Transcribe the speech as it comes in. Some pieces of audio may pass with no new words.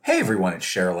everyone, it's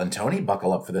Cheryl and Tony.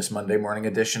 Buckle up for this Monday morning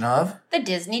edition of the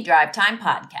Disney Drive Time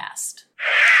Podcast.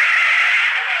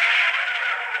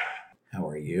 How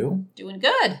are you? Doing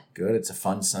good. Good. It's a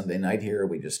fun Sunday night here.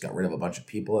 We just got rid of a bunch of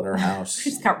people at our house.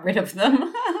 We just got rid of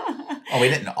them. Oh, we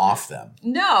didn't off them.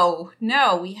 No.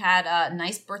 We had a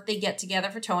nice birthday get-together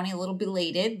for Tony, a little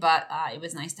belated, but it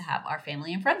was nice to have our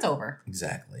family and friends over.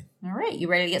 Exactly. All right. You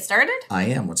ready to get started? I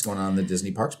am. What's going on in the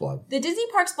Disney Parks blog? The Disney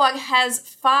Parks blog has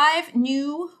 5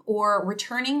 new or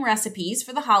returning recipes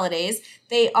for the holidays.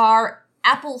 They are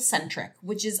apple-centric,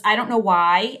 which is, I don't know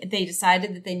why they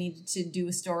decided that they needed to do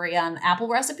a story on apple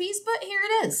recipes, but here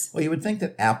it is. Well, you would think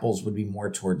that apples would be more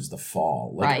towards the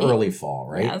fall, like Right. early fall,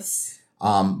 right? Yes.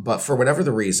 But for whatever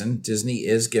the reason, Disney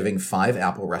is giving 5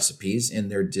 apple recipes in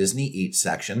their Disney Eat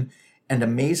section. And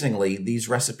amazingly, these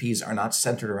recipes are not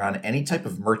centered around any type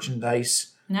of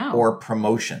merchandise or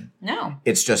promotion. No.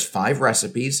 It's just 5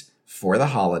 recipes for the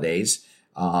holidays.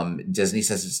 Disney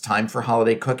says it's time for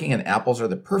holiday cooking, and apples are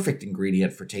the perfect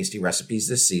ingredient for tasty recipes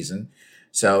this season.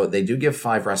 So they do give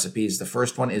 5 recipes. The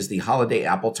first one is the holiday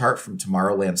apple tart from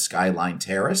Tomorrowland Skyline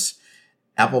Terrace,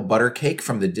 apple butter cake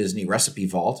from the Disney Recipe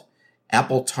Vault,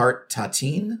 apple tart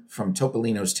tatine from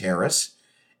Topolino's Terrace,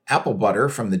 apple butter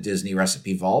from the Disney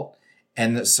Recipe Vault,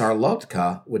 and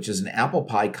Sarlotka, which is an apple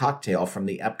pie cocktail from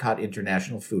the Epcot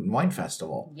International Food and Wine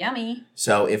Festival. Yummy.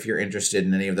 So if you're interested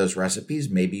in any of those recipes,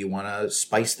 maybe you want to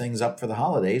spice things up for the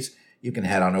holidays, you can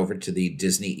head on over to the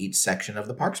Disney Eats section of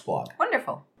the Parks blog.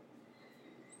 Wonderful.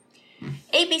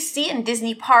 ABC and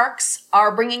Disney Parks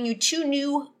are bringing you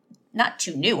 2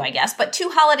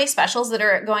 holiday specials that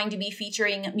are going to be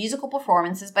featuring musical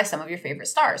performances by some of your favorite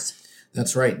stars.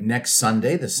 That's right. Next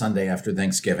Sunday, the Sunday after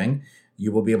Thanksgiving,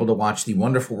 you will be able to watch The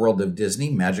Wonderful World of Disney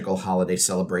Magical Holiday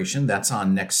Celebration. That's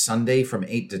on next Sunday from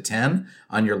 8 to 10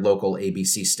 on your local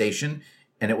ABC station,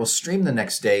 and it will stream the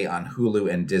next day on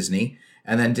Hulu and Disney.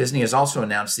 And then Disney has also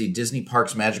announced the Disney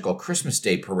Parks Magical Christmas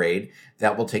Day Parade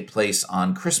that will take place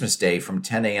on Christmas Day from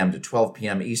 10 a.m. to 12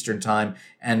 p.m. Eastern Time,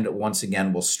 and once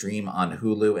again will stream on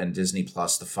Hulu and Disney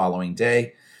Plus the following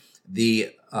day.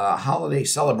 The holiday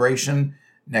celebration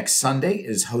next Sunday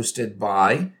is hosted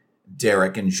by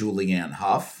Derek and Julianne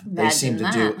Hough. They seem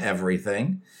to do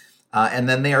everything. And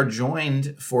then they are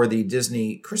joined for the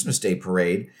Disney Christmas Day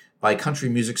Parade by country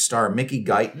music star Mickey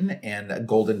Guyton and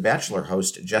Golden Bachelor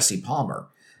host Jesse Palmer.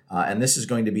 And this is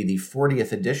going to be the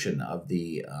 40th edition of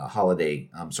the of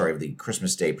the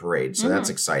Christmas Day Parade. So that's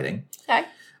exciting. Okay.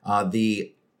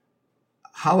 The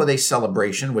holiday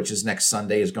celebration, which is next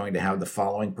Sunday, is going to have the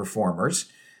following performers: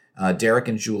 Derek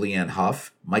and Julianne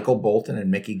Hough, Michael Bolton and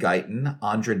Mickey Guyton,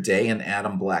 Andra Day and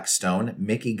Adam Blackstone,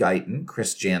 Mickey Guyton,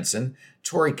 Chris Jansen,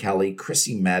 Tori Kelly,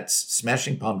 Chrissy Metz,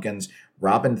 Smashing Pumpkins,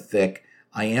 Robin Thicke,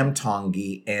 I Am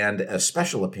Tongi, and a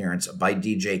special appearance by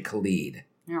DJ Khalid.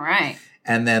 All right.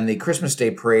 And then the Christmas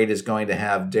Day Parade is going to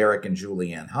have Derek and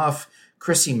Julianne Hough,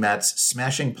 Chrissy Metz,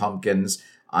 Smashing Pumpkins,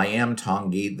 I Am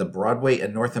Tongi, the Broadway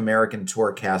and North American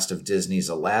tour cast of Disney's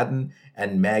Aladdin,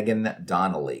 and Megan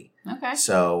Donnelly. Okay.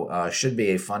 So should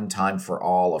be a fun time for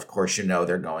all. Of course, you know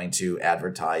they're going to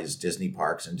advertise Disney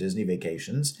parks and Disney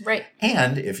vacations. Right.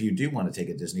 And if you do want to take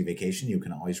a Disney vacation, you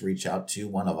can always reach out to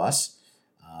one of us,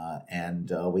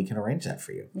 and we can arrange that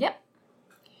for you. Yep.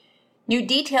 New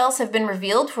details have been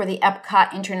revealed for the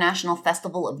Epcot International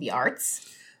Festival of the Arts.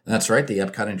 That's right. The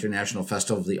Epcot International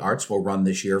Festival of the Arts will run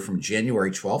this year from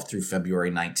January 12th through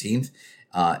February 19th.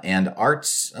 And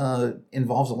arts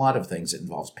involves a lot of things. It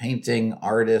involves painting,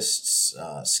 artists,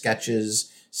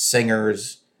 sketches,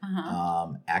 singers,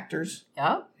 actors.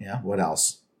 Yep. Yeah. What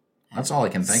else? That's all I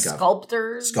can think of.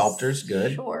 Sculptors,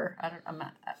 good. Sure.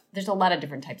 There's a lot of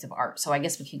different types of art, so I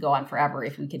guess we could go on forever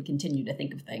if we could continue to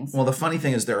think of things. Well, the funny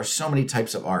thing is there are so many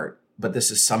types of art, but this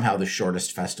is somehow the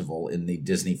shortest festival in the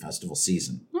Disney festival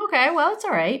season. Okay, well, it's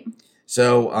all right.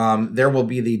 So there will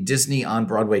be the Disney on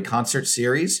Broadway concert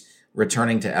series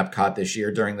returning to Epcot this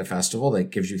year during the festival. That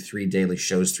gives you 3 daily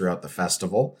shows throughout the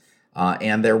festival.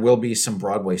 And there will be some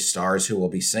Broadway stars who will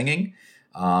be singing.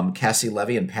 Cassie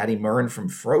Levy and Patty Murrin from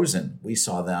Frozen. We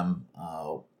saw them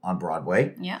on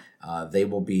Broadway. Yeah. They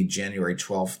will be January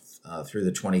 12th through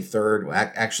the 23rd.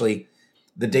 Actually,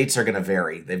 the dates are going to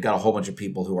vary. They've got a whole bunch of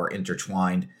people who are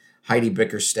intertwined. Heidi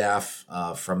Bickerstaff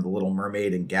from The Little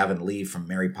Mermaid and Gavin Lee from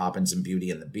Mary Poppins and Beauty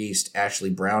and the Beast.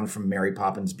 Ashley Brown from Mary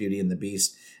Poppins, Beauty and the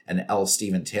Beast. And L.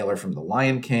 Stephen Taylor from The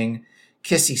Lion King.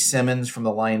 Kissy Simmons from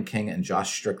The Lion King and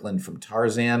Josh Strickland from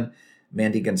Tarzan.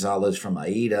 Mandy Gonzalez from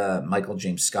Aida, Michael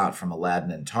James Scott from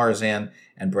Aladdin and Tarzan,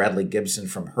 and Bradley Gibson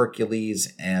from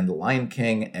Hercules and Lion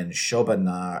King, and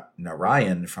Shobha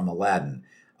Narayan from Aladdin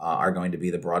are going to be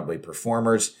the Broadway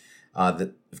performers.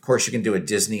 Of course, you can do a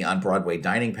Disney on Broadway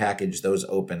dining package. Those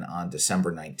open on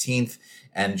December 19th.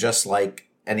 And just like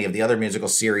any of the other musical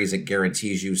series, it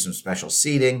guarantees you some special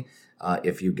seating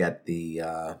if you get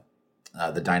the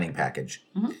dining package.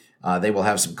 Mm-hmm. They will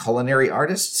have some culinary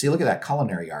artists. See, look at that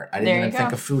culinary art. I didn't even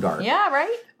think of food art. Yeah,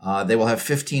 right. They will have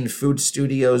 15 food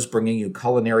studios bringing you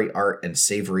culinary art and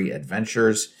savory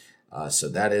adventures. So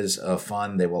that is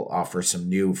fun. They will offer some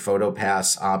new photo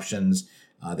pass options.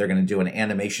 They're going to do an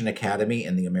animation academy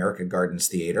in the America Gardens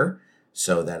Theater.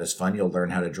 So that is fun. You'll learn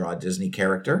how to draw a Disney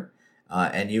character.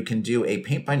 And you can do a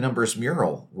paint-by-numbers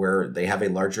mural where they have a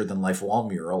larger-than-life wall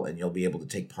mural, and you'll be able to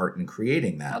take part in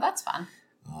creating that. Oh, that's fun.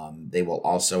 They will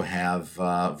also have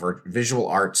visual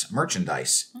arts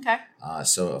merchandise. Okay.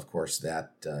 So, of course,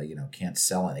 that can't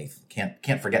sell anything.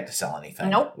 Can't forget to sell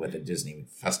anything with a Disney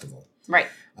festival. Right.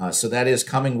 So that is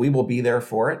coming. We will be there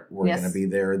for it. We're going to be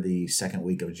there the second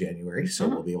week of January, so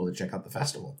we'll be able to check out the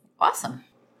festival. Awesome.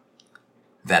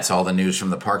 That's all the news from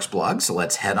the Parks blog, so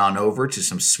let's head on over to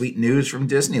some sweet news from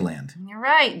Disneyland. You're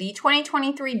right. The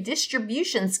 2023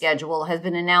 distribution schedule has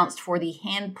been announced for the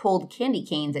hand-pulled candy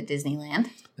canes at Disneyland.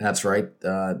 That's right.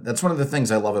 That's one of the things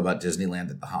I love about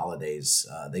Disneyland at the holidays.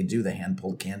 They do the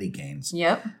hand-pulled candy canes.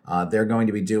 Yep. They're going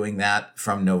to be doing that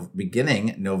from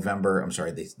beginning November. I'm sorry,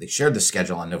 they shared the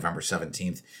schedule on November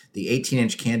 17th. The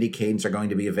 18-inch candy canes are going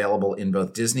to be available in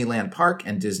both Disneyland Park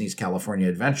and Disney's California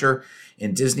Adventure.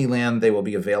 In Disneyland, they will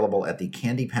be available at the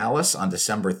Candy Palace on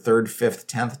December 3rd, 5th,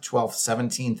 10th, 12th,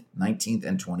 17th, 19th,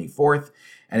 and 24th.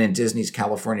 And in Disney's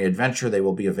California Adventure, they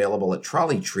will be available at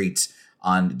Trolley Treats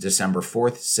on December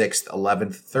 4th, 6th,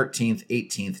 11th, 13th,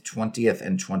 18th, 20th,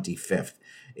 and 25th.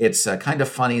 It's kind of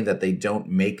funny that they don't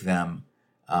make them,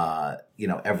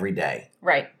 every day.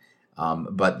 Right.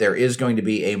 But there is going to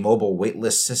be a mobile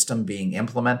waitlist system being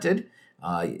implemented.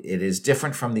 It is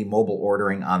different from the mobile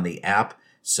ordering on the app.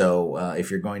 So if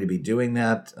you're going to be doing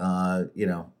that,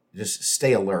 just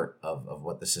stay alert of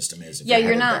what the system is.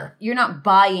 You're not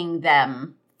buying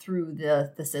them through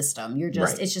the system. You're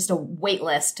just It's just a wait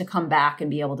list to come back and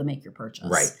be able to make your purchase.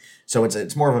 Right. So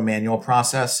it's more of a manual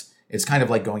process. It's kind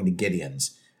of like going to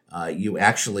Gideon's. You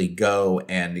actually go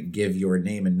and give your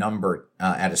name and number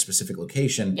at a specific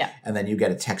location, and then you get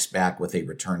a text back with a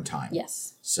return time.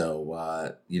 Yes.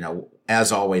 So,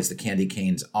 as always, the candy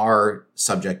canes are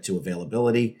subject to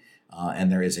availability,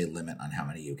 and there is a limit on how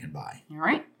many you can buy. All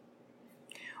right.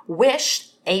 Wish,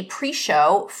 a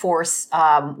pre-show for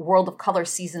World of Color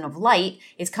Season of Light,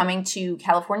 is coming to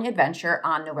California Adventure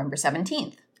on November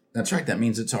 17th. That's right. That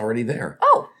means it's already there.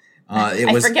 Oh.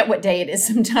 I forget what day it is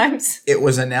sometimes. It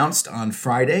was announced on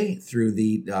Friday through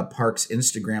the park's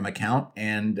Instagram account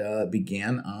and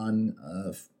began on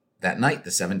that night, the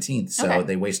 17th. So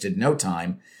they wasted no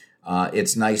time.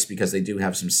 It's nice because they do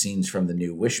have some scenes from the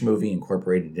new Wish movie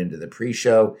incorporated into the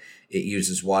pre-show. It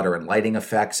uses water and lighting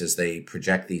effects as they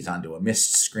project these onto a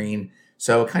mist screen.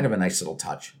 So kind of a nice little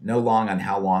touch. No word on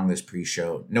how long this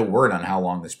pre-show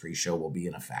will be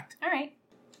in effect. All right.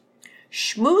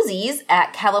 Schmoozies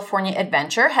at California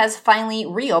Adventure has finally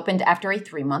reopened after a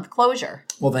 3-month closure.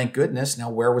 Well, thank goodness. Now,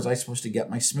 where was I supposed to get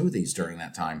my smoothies during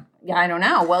that time? Yeah, I don't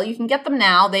know. Well, you can get them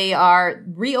now. They are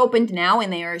reopened now,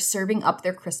 and they are serving up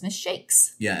their Christmas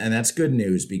shakes. Yeah, and that's good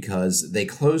news because they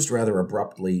closed rather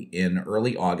abruptly in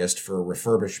early August for a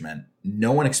refurbishment.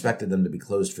 No one expected them to be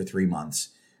closed for 3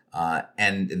 months.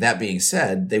 And that being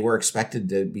said, they were expected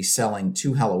to be selling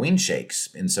 2 Halloween shakes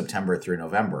in September through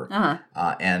November.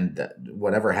 And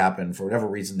whatever happened, for whatever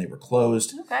reason, they were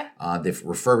closed. Okay. The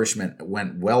refurbishment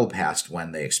went well past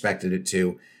when they expected it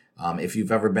to. If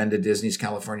you've ever been to Disney's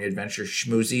California Adventure,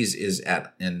 Schmoozies is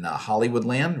in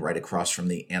Hollywoodland, right across from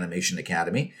the Animation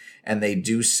Academy. And they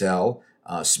do sell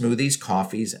smoothies,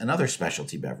 coffees, and other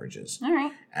specialty beverages. All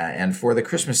right. And for the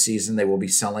Christmas season, they will be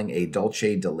selling a Dulce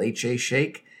de Leche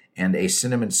shake and a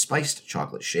cinnamon spiced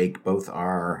chocolate shake. Both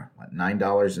are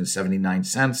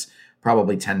 $9.79,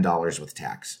 probably $10 with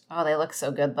tax. Oh, they look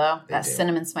so good, though. That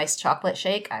cinnamon spiced chocolate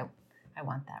shake, I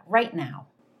want that right now.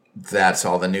 That's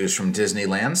all the news from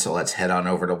Disneyland, so let's head on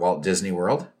over to Walt Disney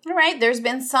World. All right, there's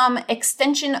been some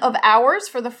extension of hours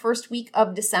for the first week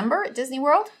of December at Disney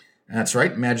World. That's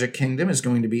right. Magic Kingdom is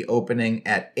going to be opening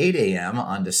at 8 a.m.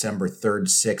 on December 3rd,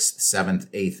 6th, 7th,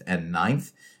 8th, and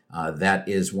 9th. That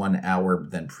is 1 hour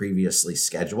than previously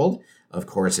scheduled. Of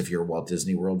course, if you're a Walt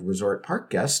Disney World Resort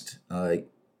guest,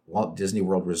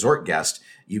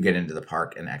 you get into the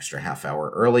park an extra half hour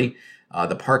early.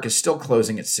 The park is still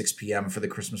closing at 6 p.m. for the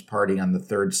Christmas party on the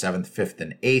 3rd, 7th, 5th,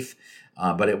 and 8th,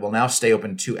 but it will now stay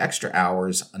open 2 extra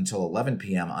hours until 11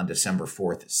 p.m. on December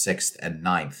 4th, 6th, and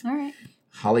 9th. All right.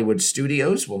 Hollywood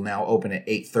Studios will now open at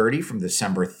 8:30 from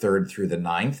December 3rd through the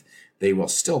 9th. They will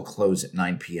still close at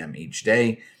 9 p.m. each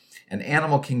day. And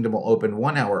Animal Kingdom will open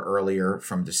 1 hour earlier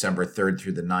from December 3rd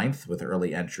through the 9th with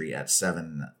early entry at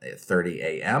 7:30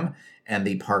 a.m. And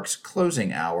the park's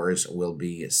closing hours will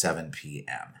be 7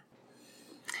 p.m.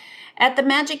 At the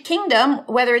Magic Kingdom,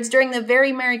 whether it's during the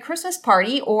Very Merry Christmas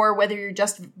Party or whether you're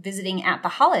just visiting at the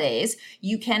holidays,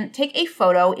 you can take a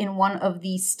photo in one of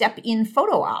the step-in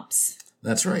photo ops.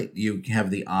 That's right. You have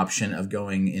the option of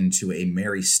going into a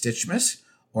Merry Stitchmas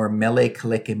or Mele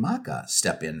Kalikimaka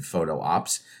step-in photo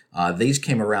ops. These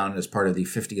came around as part of the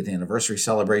 50th anniversary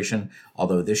celebration,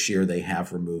 although this year they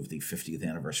have removed the 50th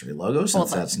anniversary logo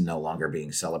since that's no longer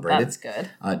being celebrated. That's good.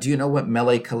 Do you know what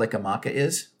Mele Kalikimaka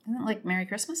is? Isn't it like Merry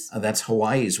Christmas? That's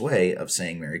Hawaii's way of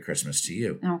saying Merry Christmas to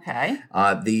you. Okay.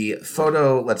 The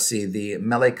photo, the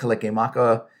Mele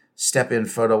Kalikimaka step-in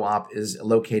photo op is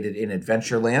located in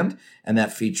Adventureland, and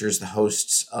that features the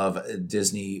hosts of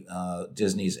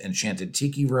Disney's Enchanted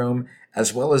Tiki Room,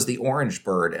 as well as the Orange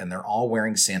Bird, and they're all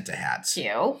wearing Santa hats.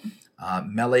 Cute.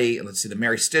 The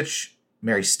Merry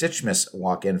Stitchmas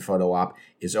walk-in photo op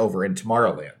is over in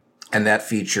Tomorrowland, and that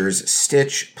features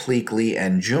Stitch, Pleakley,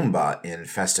 and Jumba in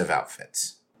festive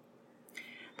outfits.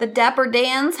 The Dapper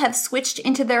Dans have switched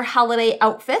into their holiday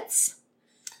outfits.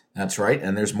 That's right,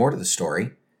 and there's more to the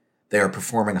story. They are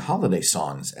performing holiday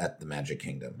songs at the Magic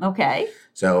Kingdom. Okay.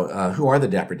 So who are the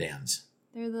Dapper Dans?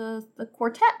 They're the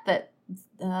quartet that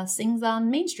sings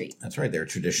on Main Street. That's right. They're a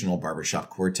traditional barbershop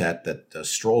quartet that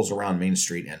strolls around Main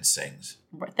Street and sings.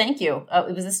 Thank you.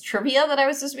 Was this trivia that I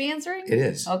was just answering? It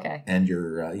is. Okay. And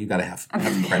you got to have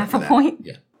credit half for a that. Point.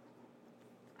 Yeah.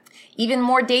 Even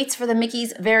more dates for the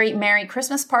Mickey's Very Merry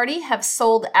Christmas Party have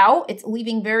sold out. It's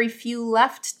leaving very few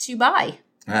left to buy.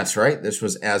 That's right. This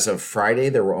was as of Friday.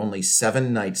 There were only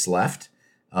 7 nights left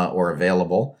or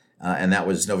available. And that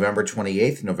was November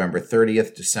 28th, November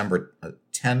 30th, December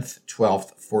 10th,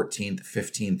 12th, 14th,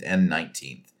 15th, and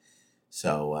 19th.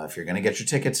 So if you're going to get your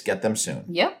tickets, get them soon.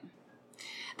 Yep.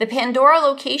 The Pandora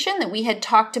location that we had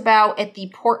talked about at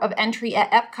the port of entry at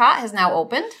Epcot has now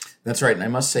opened. That's right. And I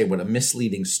must say what a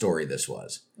misleading story this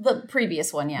was. The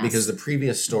previous one, yes. Because the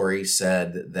previous story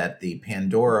said that the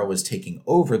Pandora was taking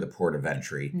over the port of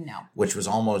entry. No. Which was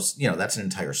almost, that's an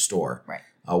entire store. Right.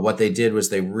 What they did was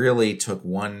they really took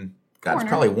it's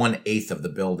probably 1/8 of the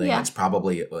building. Yeah. It's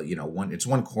probably, it's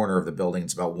one corner of the building.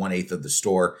 It's about 1/8 of the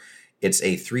store. It's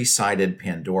a 3-sided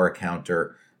Pandora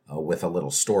counter with a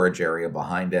little storage area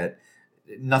behind it.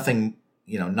 Nothing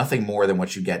more than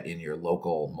what you get in your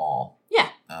local mall. Yeah.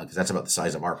 Because that's about the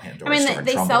size of our Pandora store in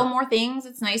they Trumbull. sell more things.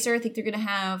 It's nicer. I think they're going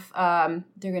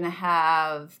to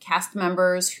have cast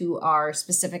members who are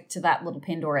specific to that little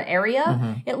Pandora area.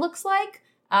 Mm-hmm. It looks like,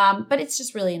 but it's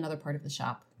just really another part of the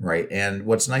shop. Right. And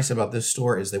what's nice about this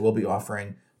store is they will be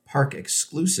offering park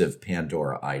exclusive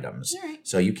Pandora items. Right.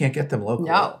 So you can't get them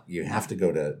locally. No. You have to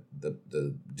go to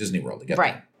the Disney World to get them.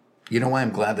 Right. You know why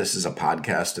I'm glad this is a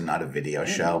podcast and not a video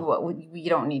show? You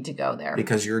don't need to go there.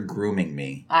 Because you're grooming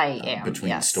me. I am.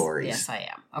 Between stories. Yes, I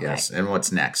am. Okay. Yes. And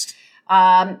what's next?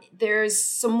 There's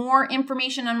some more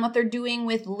information on what they're doing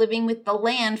with Living with the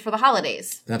Land for the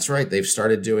holidays. That's right. They've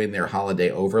started doing their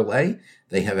holiday overlay.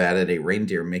 They have added a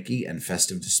reindeer Mickey and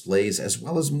festive displays, as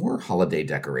well as more holiday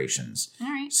decorations. All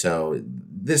right. So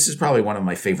this is probably one of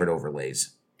my favorite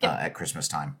overlays at Christmas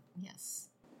time. Yes.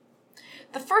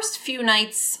 The first few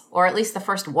nights, or at least the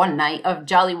first one night of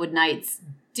Jollywood Nights,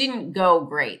 didn't go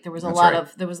great. There was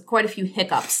there was quite a few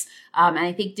hiccups. And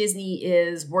I think Disney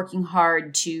is working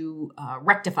hard to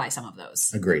rectify some of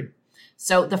those. Agreed.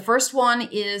 So the first one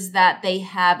is that they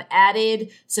have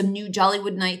added some new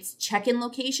Jollywood Nights check-in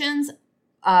locations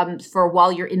for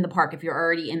while you're in the park. If you're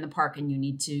already in the park and you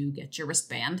need to get your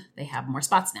wristband, they have more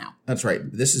spots now. That's right.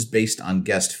 This is based on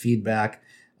guest feedback.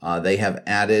 They have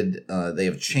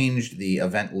changed the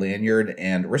event lanyard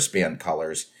and wristband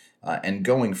colors. And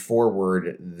going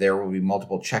forward, there will be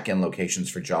multiple check-in locations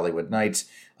for Jollywood Nights.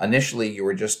 Initially, you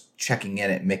were just checking in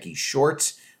at Mickey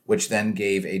Shorts, which then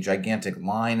gave a gigantic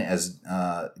line as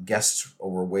guests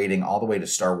were waiting all the way to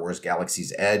Star Wars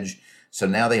Galaxy's Edge. So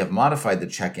now they have modified the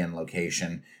check-in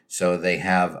location. So they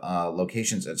have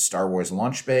locations at Star Wars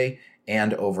Launch Bay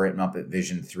and over at Muppet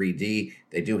Vision 3D.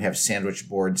 They do have sandwich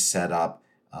boards set up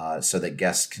so that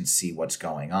guests can see what's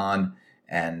going on.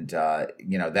 And,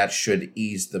 that should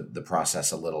ease the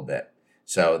process a little bit.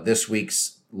 So this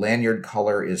week's lanyard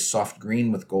color is soft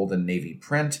green with golden navy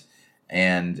print.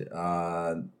 And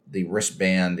the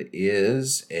wristband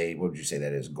is what would you say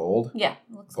that is? Gold? Yeah.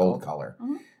 It looks gold color.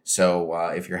 Mm-hmm. So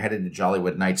if you're headed to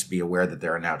Jollywood Nights, be aware that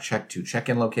there are now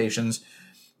check-in locations.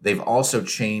 They've also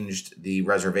changed the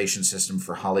reservation system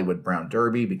for Hollywood Brown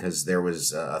Derby because there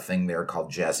was a thing there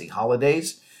called Jazzy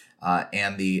Holidays.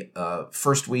 And the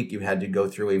first week, you had to go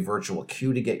through a virtual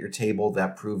queue to get your table.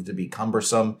 That proved to be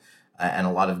cumbersome. And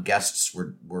a lot of guests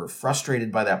were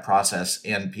frustrated by that process,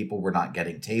 and people were not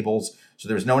getting tables. So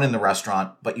there was no one in the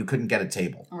restaurant, but you couldn't get a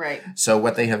table. Right. So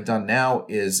what they have done now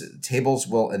is tables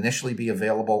will initially be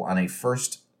available on a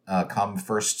first come,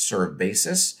 first serve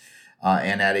basis.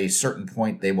 And at a certain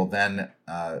point, they will then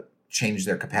change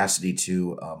their capacity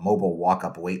to a mobile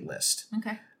walk-up wait list.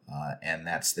 Okay. And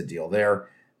that's the deal there.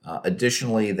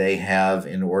 Additionally, they have,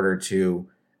 in order to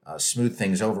smooth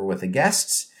things over with the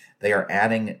guests, they are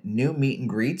adding new meet and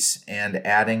greets and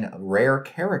adding rare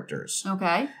characters.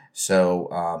 Okay.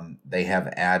 So they have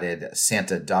added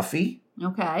Santa Duffy.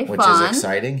 Okay, which fun. is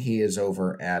exciting. He is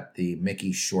over at the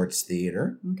Mickey Shorts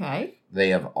Theater. Okay. They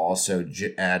have also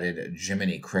added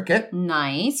Jiminy Cricket.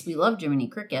 Nice. We love Jiminy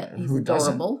Cricket. He's Who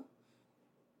adorable. doesn't?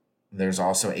 There's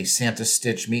also a Santa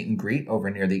Stitch meet and greet over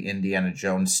near the Indiana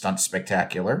Jones Stunt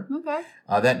Spectacular. Okay.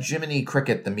 That Jiminy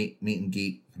Cricket, the meet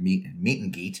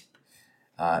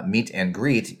and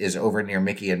greet is over near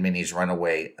Mickey and Minnie's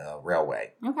Runaway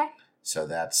Railway. Okay. So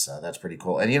that's pretty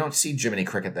cool. And you don't see Jiminy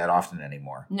Cricket that often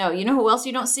anymore. No, you know who else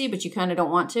you don't see, but you kind of don't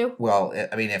want to? Well,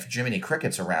 I mean, if Jiminy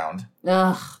Cricket's around...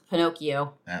 Ugh,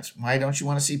 Pinocchio. Why don't you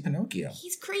want to see Pinocchio?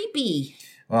 He's creepy.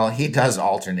 Well, he does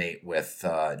alternate with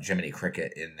Jiminy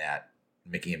Cricket in that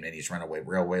Mickey and Minnie's Runaway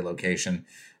Railway location.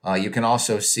 You can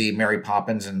also see Mary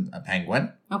Poppins and a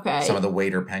penguin. Okay. Some of the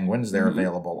waiter penguins, they're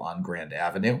available on Grand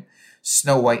Avenue.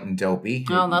 Snow White and Dopey.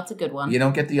 Oh, that's a good one. You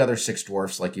don't get the other six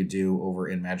dwarfs like you do over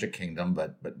in Magic Kingdom,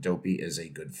 but Dopey is a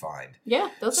good find. Yeah,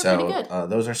 those are pretty good.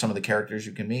 Those are some of the characters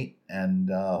you can meet,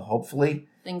 and hopefully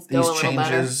things go a these little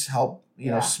changes better. help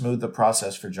smooth the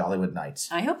process for Jollywood Nights.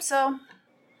 I hope so.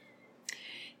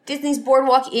 Disney's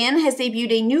Boardwalk Inn has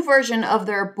debuted a new version of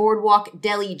their Boardwalk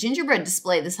Deli gingerbread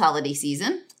display this holiday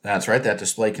season. That's right. That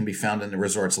display can be found in the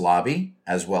resort's lobby,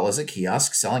 as well as a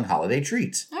kiosk selling holiday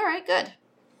treats. All right, good.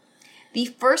 The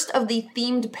first of the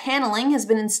themed paneling has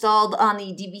been installed on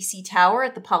the DVC Tower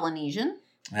at the Polynesian.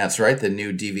 That's right. The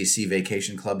new DVC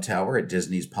Vacation Club Tower at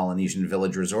Disney's Polynesian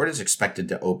Village Resort is expected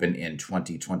to open in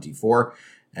 2024.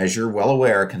 As you're well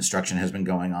aware, construction has been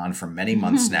going on for many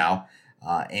months now.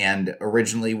 And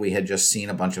originally we had just seen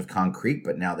a bunch of concrete,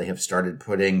 but now they have started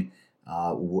putting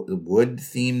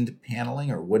wood-themed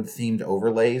paneling or wood-themed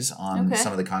overlays on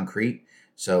some of the concrete.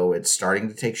 So it's starting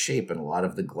to take shape, and a lot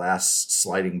of the glass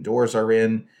sliding doors are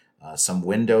in. Some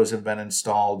windows have been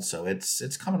installed, so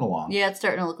it's coming along. Yeah, it's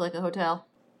starting to look like a hotel.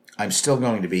 I'm still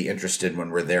going to be interested when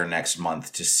we're there next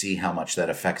month to see how much that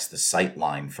affects the sight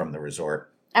line from the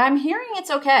resort. I'm hearing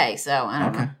it's okay, so I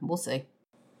don't know. We'll see.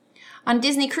 On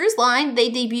Disney Cruise Line, they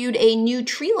debuted a new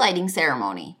tree lighting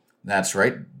ceremony. That's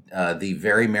right. The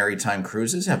Very Merry Time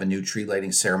Cruises have a new tree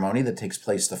lighting ceremony that takes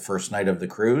place the first night of the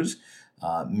cruise.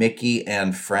 Mickey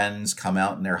and friends come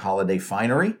out in their holiday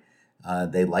finery.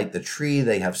 They light the tree.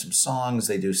 They have some songs.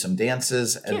 They do some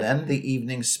dances. Cute. And then the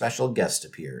evening's special guest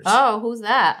appears. Oh, who's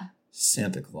that?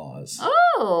 Santa Claus.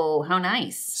 Oh, how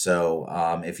nice.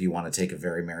 So if you want to take a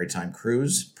Very Merry Time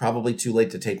cruise, probably too late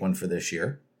to take one for this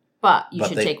year. But you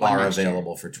should take one next But they are year.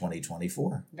 available for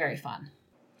 2024. Very fun.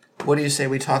 What do you say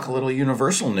we talk a little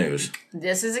Universal news?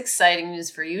 This is exciting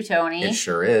news for you, Tony. It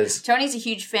sure is. Tony's a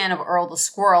huge fan of Earl the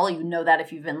Squirrel. You know that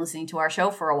if you've been listening to our show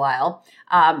for a while.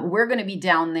 We're going to be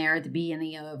down there at the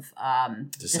beginning of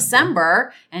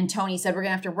December. And Tony said we're going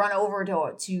to have to run over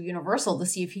to Universal to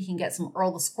see if he can get some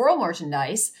Earl the Squirrel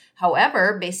merchandise.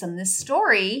 However, based on this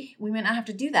story, we may not have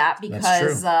to do that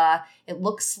because it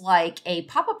looks like a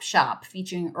pop-up shop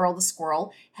featuring Earl the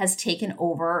Squirrel has taken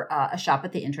over a shop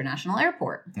at the International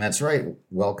Airport. That's right.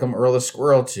 Welcome Earl the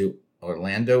Squirrel to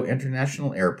Orlando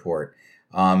International Airport.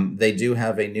 They do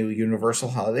have a new Universal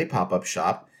Holiday pop-up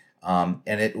shop, and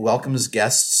it welcomes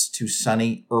guests to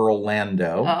sunny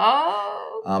Orlando.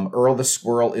 Oh. Earl the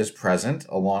Squirrel is present,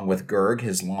 along with Gerg,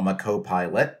 his llama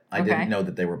co-pilot. I didn't know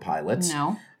that they were pilots.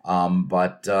 No.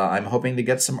 But I'm hoping to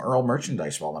get some Earl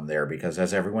merchandise while I'm there because,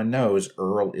 as everyone knows,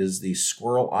 Earl is the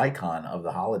squirrel icon of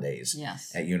the holidays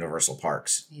at Universal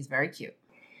Parks. He's very cute.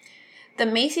 The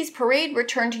Macy's Parade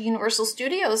returned to Universal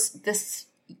Studios this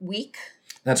week.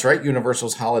 That's right.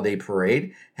 Universal's Holiday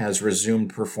Parade has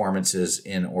resumed performances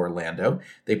in Orlando.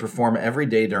 They perform every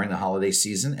day during the holiday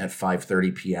season at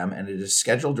 5:30 p.m., and it is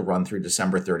scheduled to run through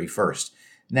December 31st.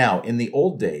 Now, in the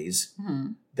old days,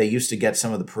 they used to get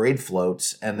some of the parade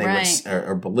floats and they would,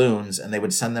 or balloons, and they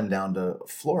would send them down to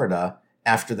Florida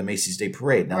after the Macy's Day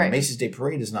Parade. Now, the Macy's Day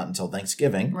Parade is not until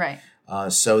Thanksgiving. Right.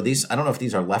 So these, I don't know if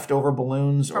these are leftover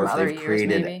balloons or if they've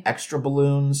created extra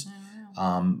balloons.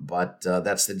 But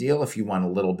that's the deal. If you want a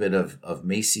little bit of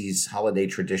Macy's holiday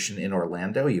tradition in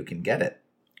Orlando, you can get it.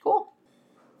 Cool.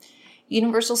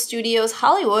 Universal Studios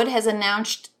Hollywood has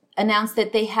announced that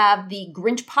they have the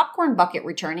Grinch popcorn bucket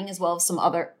returning, as well as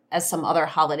some other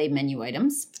holiday menu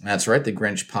items. That's right. The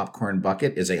Grinch popcorn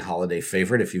bucket is a holiday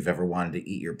favorite if you've ever wanted to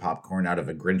eat your popcorn out of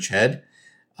a Grinch head.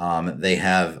 They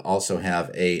also have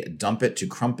a Dump It to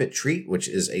Crumpet treat, which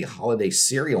is a holiday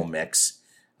cereal mix,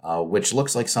 which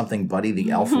looks like something Buddy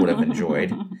the Elf would have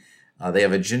enjoyed. They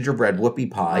have a gingerbread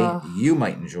whoopie pie. You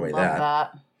might enjoy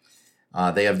that.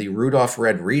 They have the Rudolph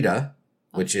Red Rita,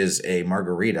 which is a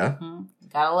margarita.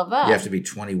 Gotta love that. You have to be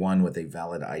 21 with a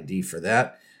valid ID for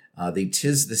that. The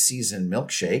 'Tis the Season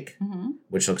milkshake,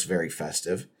 which looks very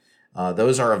festive.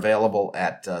 Those are available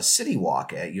at City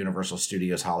Walk at Universal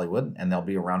Studios Hollywood, and they'll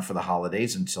be around for the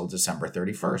holidays until December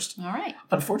 31st. All right.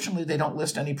 Unfortunately, they don't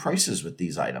list any prices with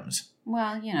these items.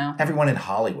 Well, you know. Everyone in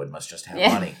Hollywood must just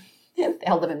have money. They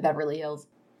all live in Beverly Hills.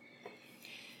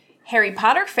 Harry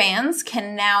Potter fans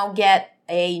can now get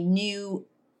a new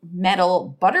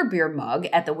metal butterbeer mug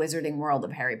at the Wizarding World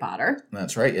of Harry Potter.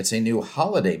 That's right. It's a new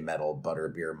holiday metal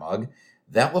butterbeer mug.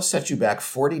 That will set you back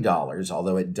 $40,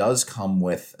 although it does come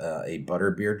with a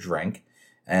butterbeer drink.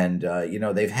 And,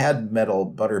 they've had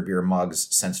metal butterbeer mugs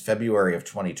since February of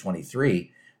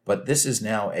 2023, but this is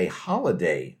now a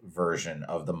holiday version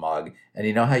of the mug. And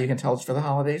you know how you can tell it's for the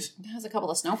holidays? It has a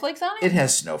couple of snowflakes on it? It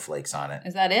has snowflakes on it.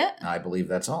 Is that it? I believe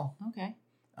that's all. Okay.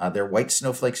 They're white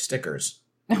snowflake stickers.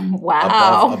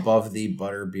 Wow. Above the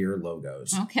butterbeer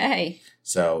logos. Okay.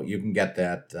 So you can get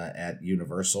that at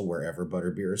Universal wherever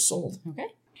butterbeer is sold. Okay.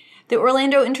 The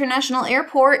Orlando International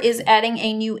Airport is adding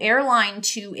a new airline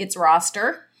to its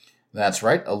roster. That's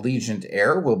right. Allegiant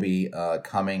Air will be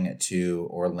coming to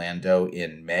Orlando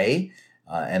in May,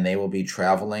 and they will be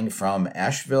traveling from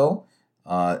Asheville,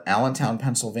 Allentown,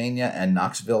 Pennsylvania, and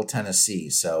Knoxville, Tennessee.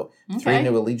 So 3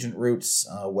 new Allegiant routes.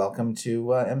 Welcome to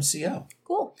MCO.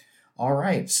 Cool. All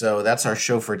right, so that's our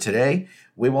show for today.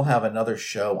 We will have another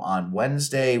show on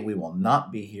Wednesday. We will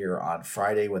not be here on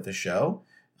Friday with the show.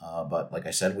 But like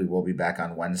I said, we will be back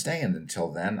on Wednesday. And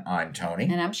until then, I'm Tony.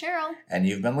 And I'm Cheryl. And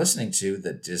you've been listening to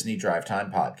the Disney Drive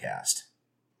Time Podcast.